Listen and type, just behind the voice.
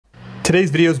Today's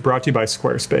video is brought to you by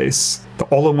Squarespace, the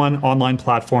all-in-one online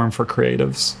platform for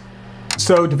creatives.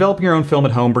 So developing your own film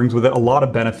at home brings with it a lot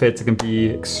of benefits. It can be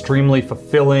extremely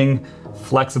fulfilling,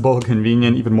 flexible,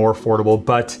 convenient, even more affordable,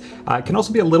 but it can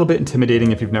also be a little bit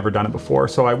intimidating if you've never done it before.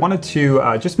 So I wanted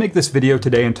to just make this video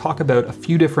today and talk about a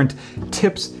few different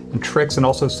tips and tricks and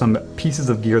also some pieces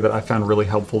of gear that I found really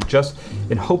helpful, just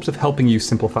in hopes of helping you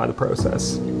simplify the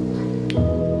process.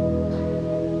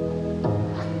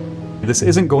 This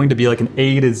isn't going to be like an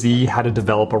A to Z how to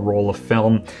develop a roll of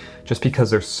film, just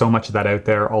because there's so much of that out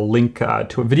there. I'll link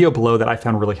to a video below that I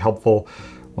found really helpful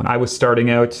when I was starting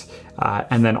out.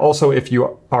 And then also, if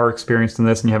you are experienced in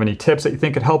this and you have any tips that you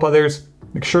think could help others,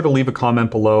 make sure to leave a comment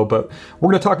below. But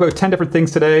we're gonna talk about 10 different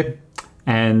things today,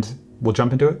 and we'll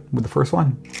jump into it with the first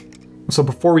one. So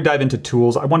before we dive into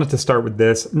tools, I wanted to start with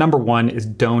this. Number one is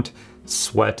don't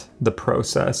sweat the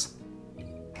process.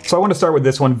 So I want to start with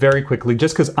this one very quickly,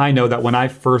 just because I know that when I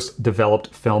first developed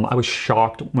film, I was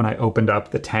shocked when I opened up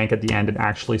the tank at the end and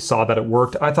actually saw that it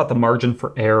worked. I thought the margin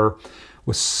for error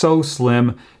was so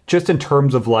slim, just in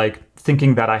terms of like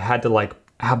thinking that I had to like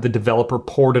have the developer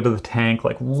pour it into the tank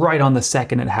like right on the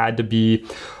second it had to be,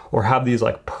 or have these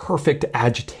like perfect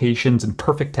agitations and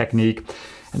perfect technique.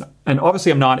 And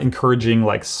obviously I'm not encouraging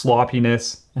like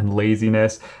sloppiness and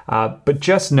laziness, but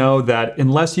just know that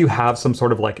unless you have some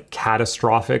sort of like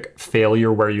catastrophic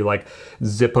failure where you like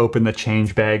zip open the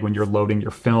change bag when you're loading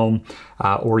your film,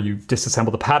 or you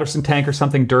disassemble the Patterson tank or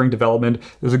something during development,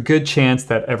 there's a good chance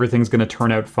that everything's gonna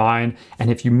turn out fine.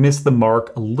 And if you miss the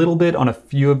mark a little bit on a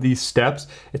few of these steps,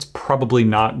 it's probably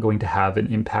not going to have an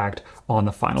impact on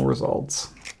the final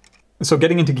results. So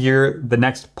getting into gear, the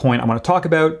next point I want to talk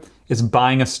about is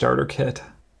buying a starter kit.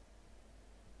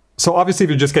 So obviously if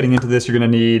you're just getting into this, you're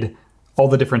going to need all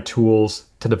the different tools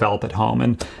to develop at home.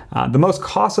 And the most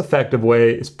cost-effective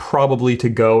way is probably to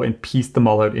go and piece them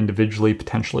all out individually,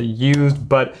 potentially used.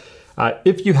 But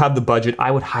if you have the budget,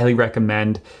 I would highly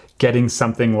recommend getting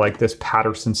something like this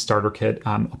Patterson starter kit.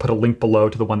 I'll put a link below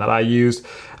to the one that I used.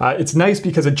 It's nice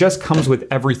because it just comes with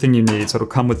everything you need. So it'll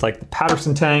come with like the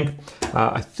Patterson tank.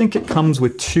 I think it comes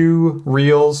with 2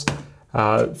 reels,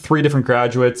 3 different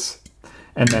graduates,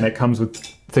 and then it comes with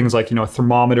things like, you know, a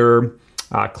thermometer,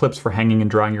 clips for hanging and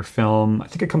drying your film. I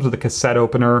think it comes with a cassette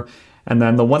opener. And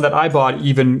then the one that I bought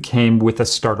even came with a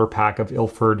starter pack of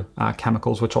Ilford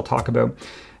chemicals, which I'll talk about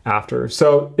after.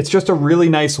 So it's just a really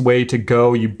nice way to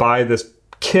go. You buy this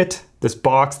kit, this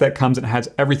box that comes and has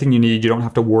everything you need. You don't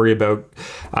have to worry about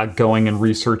going and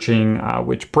researching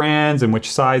which brands and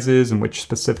which sizes and which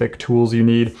specific tools you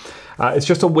need. It's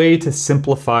just a way to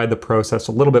simplify the process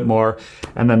a little bit more.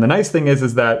 And then the nice thing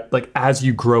is that like as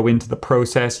you grow into the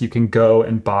process, you can go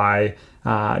and buy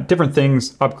different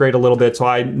things, upgrade a little bit. So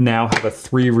I now have a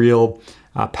 3-reel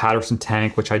Patterson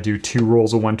tank, which I do 2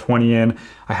 rolls of 120 in.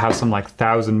 I have some like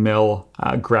 1,000 mil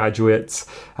graduates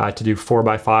to do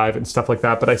 4x5 and stuff like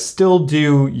that, but I still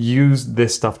do use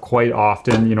this stuff quite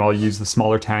often. You know, I'll use the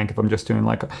smaller tank if I'm just doing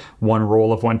like 1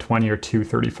 roll of 120 or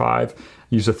 235.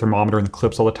 Use a thermometer and the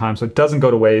clips all the time, so it doesn't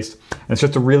go to waste. And it's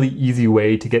just a really easy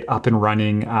way to get up and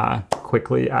running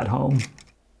quickly at home.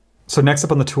 So next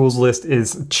up on the tools list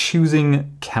is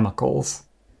choosing chemicals.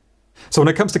 So when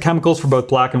it comes to chemicals for both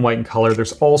black and white and color,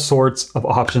 there's all sorts of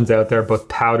options out there, both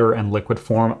powder and liquid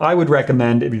form. I would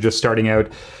recommend, if you're just starting out,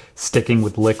 sticking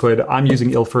with liquid. I'm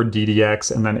using Ilford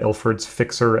DDX and then Ilford's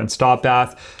Fixer and Stop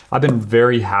Bath. I've been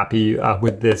very happy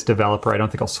with this developer. I don't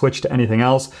think I'll switch to anything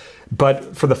else.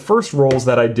 But for the first rolls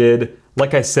that I did,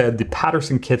 like I said, the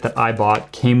Patterson kit that I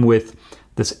bought came with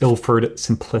this Ilford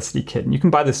Simplicity kit. And you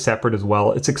can buy this separate as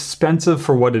well. It's expensive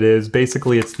for what it is.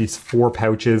 Basically, it's these 4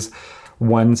 pouches.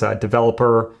 One's a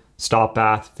developer, Stop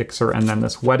Bath, Fixer, and then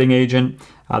this wetting agent.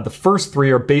 The first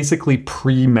 3 are basically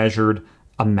pre-measured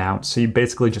amounts. So you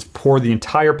basically just pour the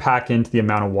entire pack into the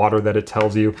amount of water that it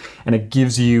tells you, and it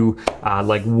gives you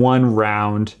like 1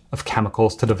 round of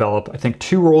chemicals to develop, I think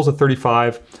 2 rolls of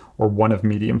 35 or 1 of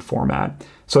medium format.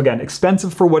 So again,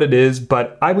 expensive for what it is,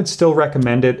 but I would still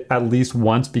recommend it at least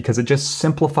once because it just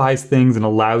simplifies things and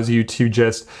allows you to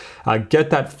just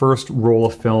get that first roll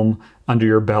of film under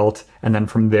your belt, and then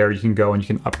from there you can go and you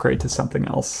can upgrade to something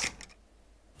else.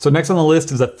 So next on the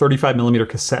list is a 35mm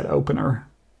cassette opener.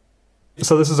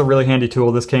 So this is a really handy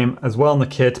tool. This came as well in the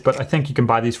kit, but I think you can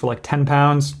buy these for like 10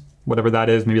 pounds, whatever that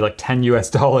is, maybe like 10 US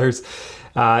dollars.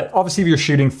 Obviously if you're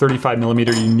shooting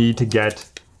 35mm, you need to get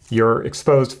your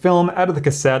exposed film out of the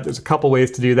cassette. There's a couple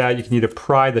ways to do that. You can either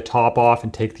pry the top off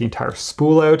and take the entire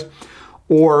spool out,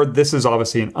 or this is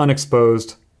obviously an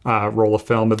unexposed roll of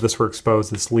film. If this were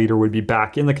exposed, this leader would be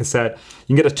back in the cassette. You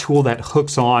can get a tool that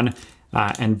hooks on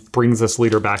and brings this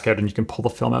leader back out, and you can pull the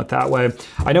film out that way.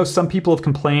 I know some people have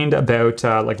complained about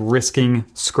like risking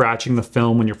scratching the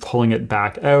film when you're pulling it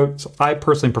back out. So I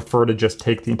personally prefer to just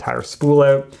take the entire spool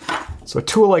out. So a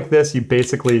tool like this, you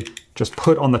basically just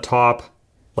put on the top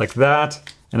like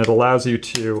that, and it allows you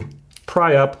to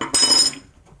pry up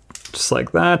just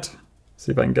like that.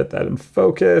 See if I can get that in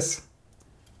focus.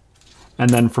 And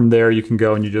then from there you can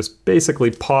go and you just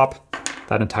basically pop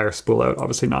that entire spool out.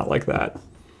 Obviously not like that.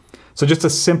 So just a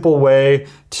simple way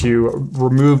to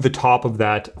remove the top of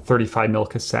that 35mm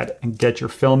cassette and get your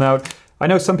film out. I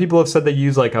know some people have said they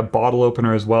use like a bottle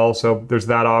opener as well, so there's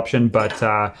that option, but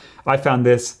I found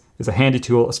this is a handy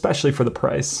tool, especially for the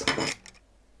price.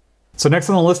 So next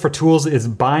on the list for tools is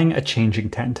buying a changing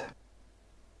tent.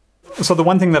 So the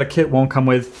one thing that a kit won't come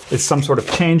with is some sort of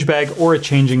change bag or a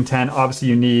changing tent. Obviously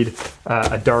you need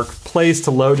a dark place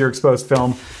to load your exposed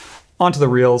film onto the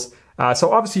reels.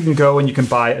 So obviously you can go and you can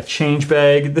buy a change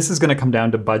bag. This is gonna come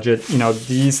down to budget. You know,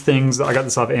 these things, I got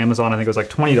this off Amazon, I think it was like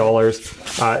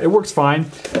 $20. It works fine,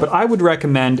 but I would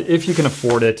recommend, if you can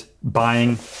afford it,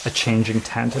 buying a changing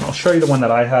tent. And I'll show you the one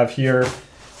that I have here.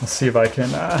 Let's see if I can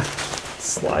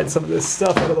slide some of this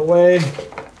stuff out of the way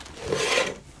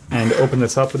and open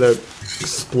this up without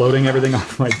exploding everything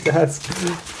off my desk.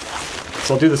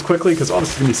 So I'll do this quickly because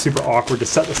obviously it's gonna be super awkward to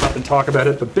set this up and talk about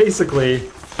it, but basically,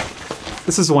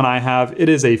 this is the one I have. It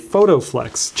is a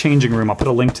PhotoFlex changing room. I'll put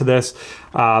a link to this,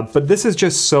 but this is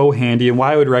just so handy, and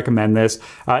why I would recommend this.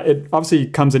 It obviously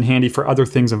comes in handy for other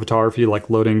things in photography, like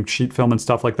loading sheet film and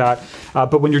stuff like that.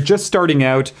 But when you're just starting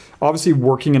out, obviously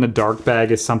working in a dark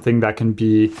bag is something that can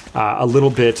be a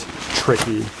little bit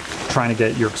tricky, trying to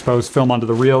get your exposed film onto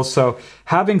the reel. So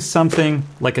having something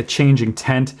like a changing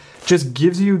tent just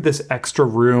gives you this extra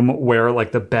room where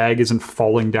like the bag isn't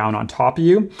falling down on top of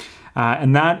you.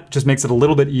 And that just makes it a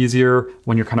little bit easier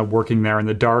when you're kind of working there in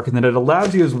the dark. And then it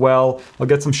allows you as well, I'll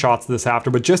get some shots of this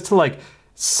after, but just to like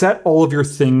set all of your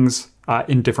things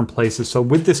in different places. So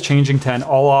with this changing tent,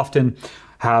 I'll often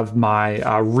have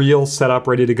my reel set up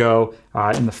ready to go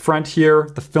in the front here,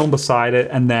 the film beside it,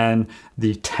 and then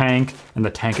the tank and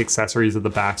the tank accessories at the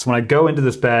back. So when I go into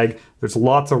this bag, there's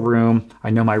lots of room. I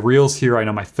know my reel's here, I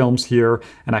know my film's here,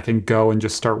 and I can go and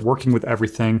just start working with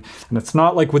everything. And it's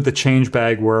not like with the change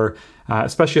bag where,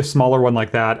 especially a smaller one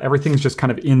like that, everything's just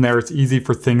kind of in there. It's easy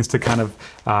for things to kind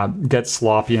of get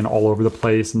sloppy and all over the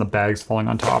place and the bag's falling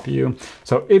on top of you.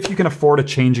 So if you can afford a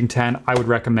changing tent, I would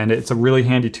recommend it. It's a really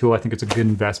handy tool. I think it's a good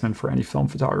investment for any film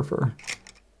photographer.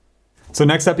 So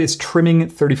next up is trimming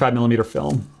 35mm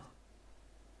film.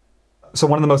 So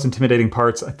one of the most intimidating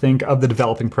parts, I think, of the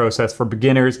developing process for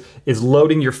beginners is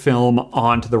loading your film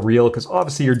onto the reel, because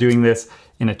obviously you're doing this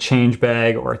in a change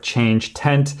bag or a change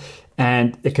tent,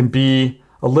 and it can be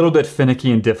a little bit finicky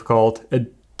and difficult.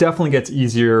 It definitely gets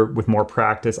easier with more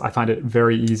practice. I find it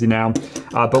very easy now.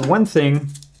 But one thing,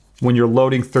 when you're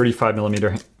loading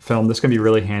 35mm film, this can be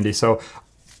really handy. So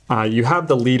you have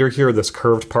the leader here, this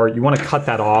curved part. You want to cut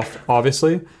that off,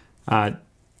 obviously.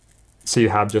 So you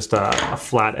have just a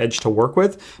flat edge to work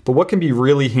with. But what can be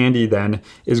really handy then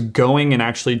is going and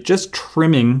actually just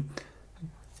trimming,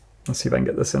 let's see if I can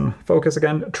get this in focus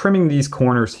again, trimming these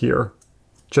corners here,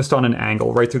 just on an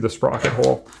angle, right through the sprocket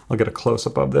hole. I'll get a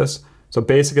close-up of this. So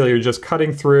basically you're just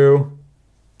cutting through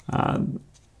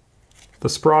the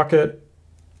sprocket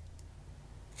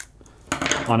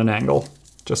on an angle,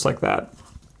 just like that.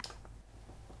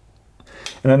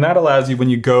 And then that allows you, when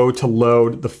you go to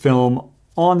load the film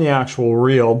on the actual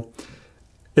reel,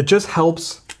 it just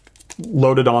helps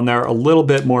load it on there a little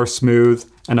bit more smooth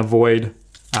and avoid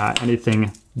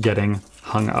anything getting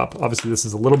hung up. Obviously this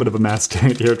is a little bit of a mess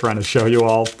here trying to show you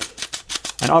all.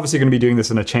 And obviously you're gonna be doing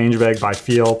this in a change bag by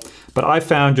feel, but I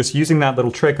found just using that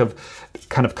little trick of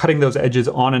kind of cutting those edges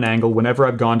on an angle whenever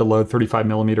I've gone to load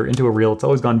 35mm into a reel, it's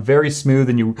always gone very smooth,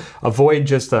 and you avoid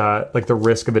just like the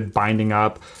risk of it binding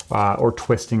up or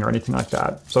twisting or anything like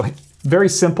that. So very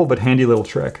simple but handy little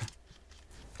trick.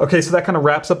 Okay, so that kind of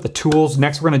wraps up the tools.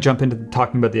 Next, we're gonna jump into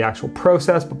talking about the actual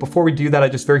process. But before we do that, I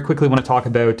just very quickly wanna talk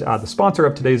about the sponsor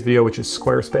of today's video, which is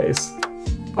Squarespace.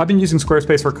 I've been using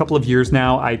Squarespace for a couple of years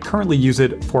now. I currently use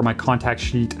it for my Contact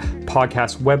Sheet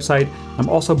podcast website. I'm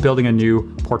also building a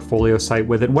new portfolio site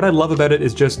with it. And what I love about it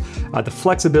is just the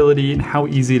flexibility and how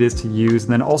easy it is to use,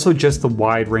 and then also just the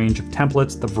wide range of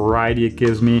templates, the variety it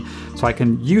gives me. So I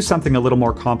can use something a little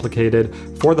more complicated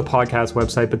for the podcast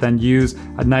website, but then use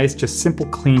a nice, just simple,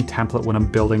 clean template when I'm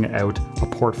building out a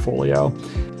portfolio.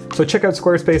 So check out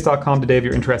squarespace.com today if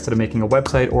you're interested in making a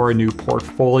website or a new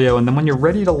portfolio. And then when you're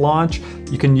ready to launch,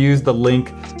 you can use the link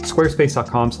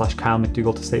squarespace.com/Kyle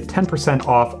McDougall to save 10%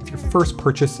 off of your first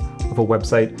purchase of a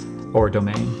website or a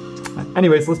domain.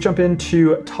 Anyways, let's jump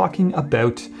into talking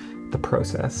about the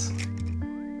process.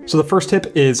 So the first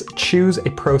tip is choose a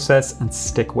process and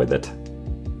stick with it.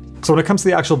 So when it comes to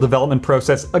the actual development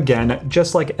process, again,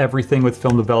 just like everything with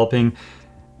film developing,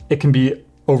 it can be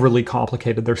overly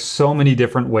complicated. There's so many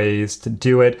different ways to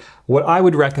do it. What I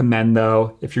would recommend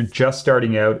though, if you're just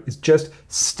starting out, is just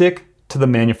stick to the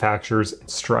manufacturer's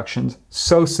instructions.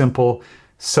 So simple,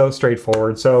 so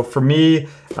straightforward. So for me,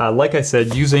 like I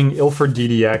said, using Ilford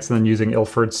DDX and then using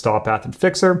Ilford Stop Bath and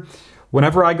Fixer,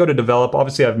 whenever I go to develop,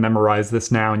 obviously I've memorized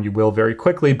this now and you will very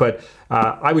quickly, but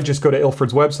I would just go to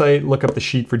Ilford's website, look up the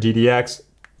sheet for DDX,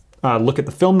 look at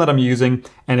the film that I'm using,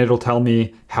 and it'll tell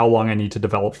me how long I need to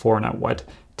develop for and at what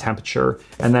temperature.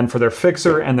 And then for their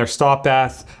fixer and their stop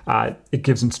bath, it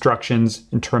gives instructions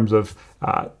in terms of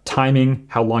timing,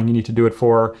 how long you need to do it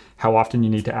for, how often you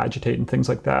need to agitate and things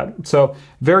like that. So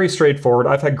very straightforward.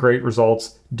 I've had great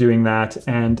results doing that,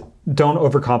 and don't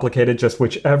overcomplicate it. Just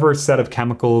whichever set of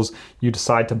chemicals you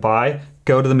decide to buy,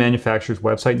 go to the manufacturer's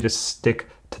website and just stick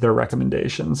to their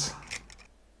recommendations.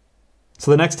 So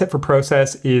the next tip for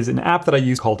process is an app that I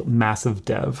use called Massive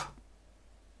Dev.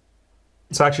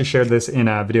 So I actually shared this in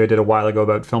a video I did a while ago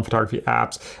about film photography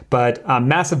apps, but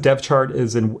Massive Dev Chart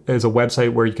is a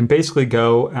website where you can basically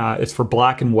go, it's for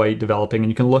black and white developing,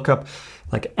 and you can look up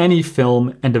like any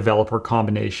film and developer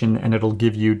combination, and it'll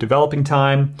give you developing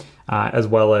time, as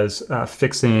well as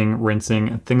fixing, rinsing,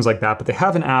 and things like that. But they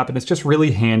have an app and it's just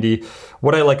really handy.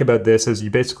 What I like about this is you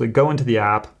basically go into the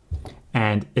app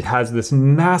and it has this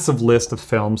massive list of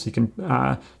films. You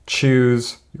can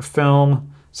choose your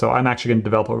film. So I'm actually going to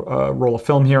develop a roll of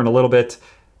film here in a little bit,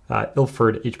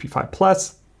 Ilford HP5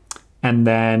 Plus, and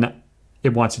then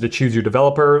it wants you to choose your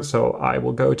developer. So I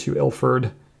will go to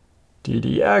Ilford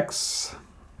DDX.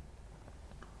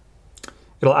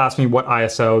 It'll ask me what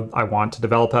ISO I want to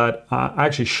develop at. I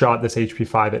actually shot this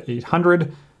HP5 at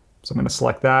 800, so I'm going to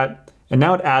select that. And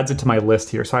now it adds it to my list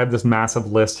here. So I have this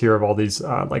massive list here of all these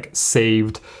like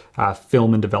saved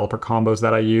film and developer combos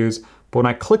that I use. But when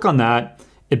I click on that,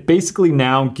 it basically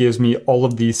now gives me all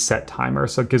of these set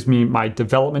timers. So it gives me my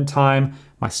development time,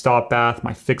 my stop bath,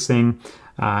 my fixing,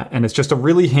 and it's just a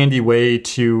really handy way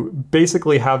to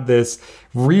basically have this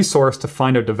resource to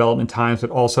find out development times, but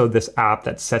also this app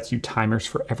that sets you timers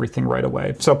for everything right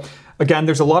away. So again,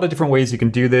 there's a lot of different ways you can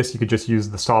do this. You could just use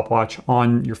the stopwatch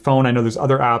on your phone. I know there's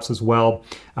other apps as well,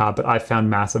 but I found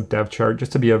Massive Dev Chart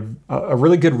just to be a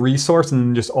really good resource,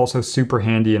 and just also super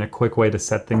handy and a quick way to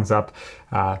set things up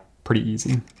pretty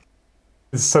easy.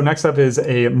 So next up is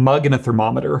a mug and a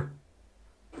thermometer.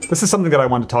 This is something that I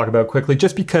want to talk about quickly,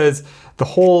 just because the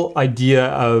whole idea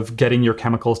of getting your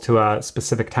chemicals to a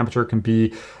specific temperature can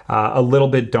be a little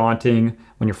bit daunting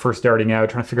when you're first starting out,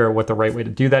 trying to figure out what the right way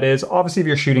to do that is. Obviously, if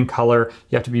you're shooting color,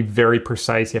 you have to be very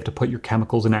precise. You have to put your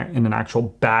chemicals in an actual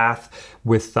bath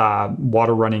with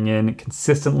water running in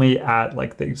consistently at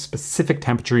like the specific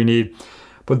temperature you need.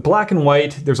 With black and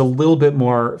white, there's a little bit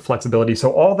more flexibility.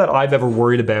 So all that I've ever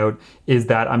worried about is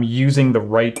that I'm using the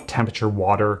right temperature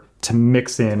water to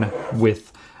mix in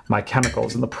with my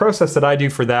chemicals. And the process that I do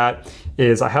for that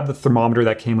is I have the thermometer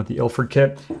that came with the Ilford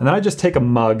kit, and then I just take a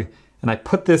mug and I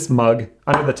put this mug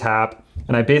under the tap,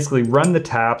 and I basically run the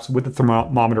taps with the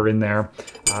thermometer in there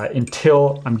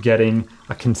until I'm getting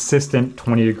a consistent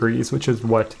 20 degrees, which is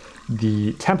what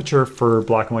the temperature for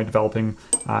black and white developing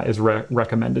is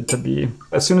recommended to be.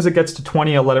 As soon as it gets to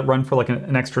 20, I'll let it run for like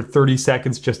an extra 30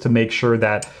 seconds just to make sure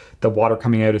that the water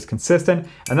coming out is consistent.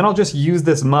 And then I'll just use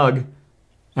this mug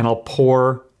and I'll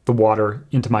pour the water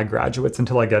into my graduates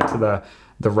until I get to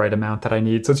the right amount that I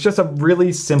need. So it's just a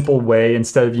really simple way,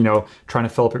 instead of, you know, trying to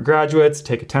fill up your graduates,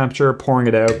 take a temperature, pouring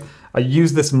it out. I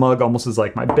use this mug almost as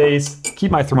like my base,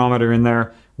 keep my thermometer in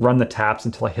there, run the taps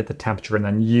until I hit the temperature, and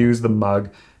then use the mug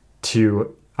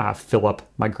to fill up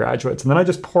my graduates. And then I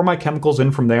just pour my chemicals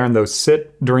in from there, and those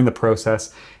sit during the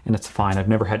process, and it's fine. I've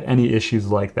never had any issues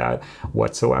like that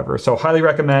whatsoever. So highly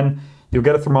recommend. You'll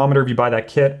get a thermometer if you buy that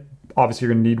kit. Obviously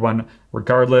you're gonna need one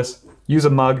regardless. Use a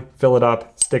mug, fill it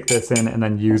up, stick this in, and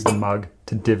then use the mug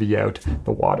to divvy out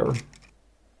the water.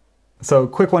 So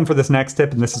quick one for this next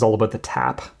tip, and this is all about the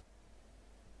tap.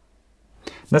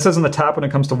 This isn't the tap when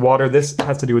it comes to water. This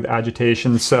has to do with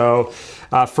agitation. So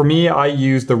for me, I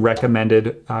use the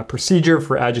recommended procedure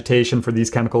for agitation for these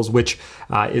chemicals, which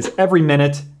is every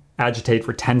minute, agitate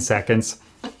for 10 seconds.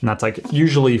 And that's like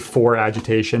usually 4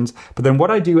 agitations. But then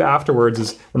what I do afterwards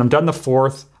is when I'm done the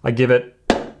 4th, I give it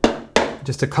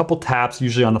just a couple taps,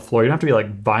 usually on the floor. You don't have to be like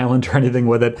violent or anything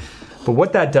with it. But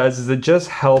what that does is it just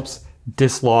helps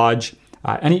dislodge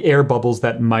any air bubbles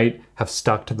that might have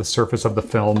stuck to the surface of the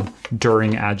film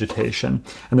during agitation.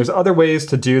 And there's other ways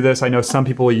to do this. I know some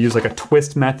people will use like a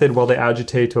twist method while they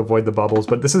agitate to avoid the bubbles,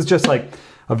 but this is just like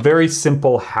a very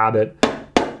simple habit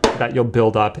that you'll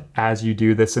build up as you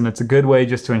do this. And it's a good way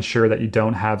just to ensure that you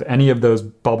don't have any of those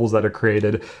bubbles that are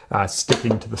created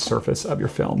sticking to the surface of your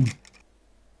film.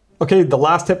 Okay, the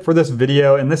last tip for this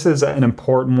video, and this is an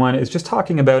important one, is just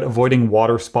talking about avoiding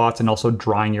water spots and also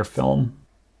drying your film.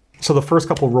 So the first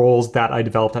couple rolls that I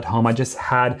developed at home, I just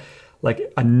had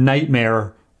like a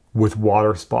nightmare with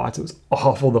water spots. It was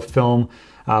awful. The film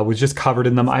was just covered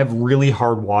in them. I have really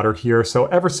hard water here. So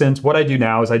ever since, what I do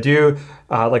now is I do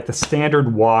like the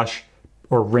standard wash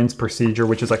or rinse procedure,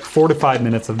 which is like 4 to 5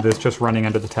 minutes of this just running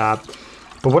under the tap.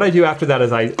 But what I do after that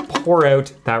is I pour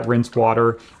out that rinsed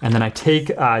water, and then I take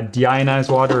deionized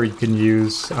water, or you can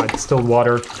use distilled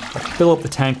water. I fill up the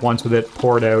tank once with it,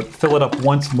 pour it out, fill it up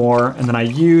once more, and then I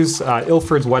use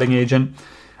Ilford's wetting agent.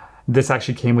 This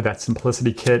actually came with that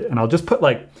Simplicity kit, and I'll just put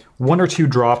like 1 or 2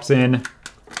 drops in,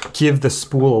 give the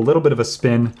spool a little bit of a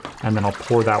spin, and then I'll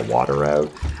pour that water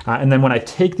out. And then when I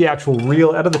take the actual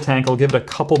reel out of the tank, I'll give it a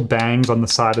couple bangs on the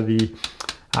side of the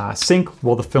sink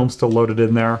while the film's still loaded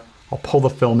in there. I'll pull the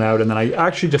film out, and then I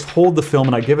actually just hold the film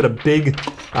and I give it a big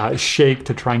shake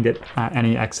to try and get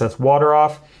any excess water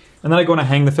off. And then I go and I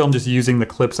hang the film just using the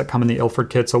clips that come in the Ilford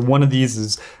kit. So one of these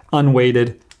is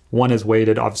unweighted, one is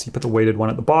weighted. Obviously put the weighted one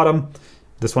at the bottom,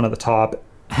 this one at the top,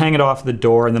 hang it off the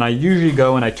door, and then I usually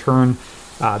go and I turn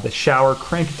the shower,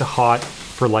 crank it to hot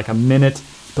for like a minute,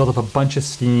 build up a bunch of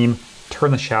steam,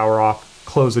 turn the shower off,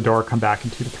 close the door, come back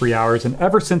in 2 to 3 hours. And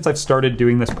ever since I've started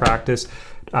doing this practice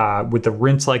with the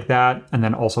rinse like that, and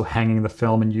then also hanging the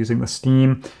film and using the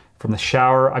steam from the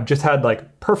shower, I've just had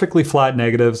like perfectly flat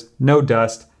negatives, no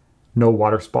dust, no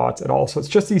water spots at all. So it's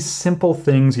just these simple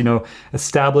things, you know,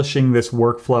 establishing this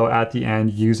workflow at the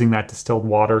end, using that distilled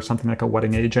water, something like a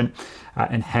wetting agent,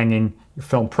 and hanging your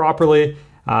film properly.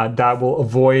 That will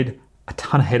avoid a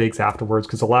ton of headaches afterwards,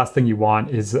 because the last thing you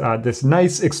want is this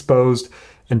nice exposed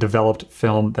and developed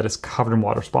film that is covered in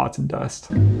water spots and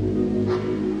dust.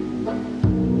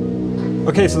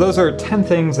 Okay, so those are 10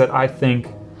 things that I think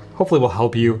hopefully will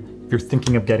help you if you're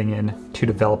thinking of getting into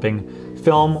developing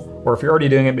film, or if you're already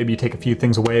doing it, maybe you take a few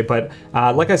things away. But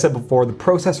like I said before, the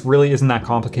process really isn't that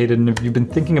complicated, and if you've been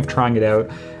thinking of trying it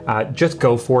out, just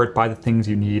go for it, buy the things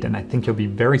you need, and I think you'll be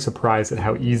very surprised at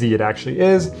how easy it actually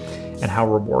is and how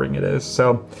rewarding it is.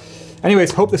 So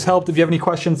anyways, hope this helped. If you have any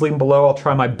questions, leave them below. I'll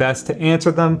try my best to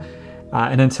answer them.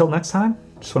 And until next time,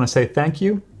 just want to say thank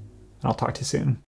you, and I'll talk to you soon.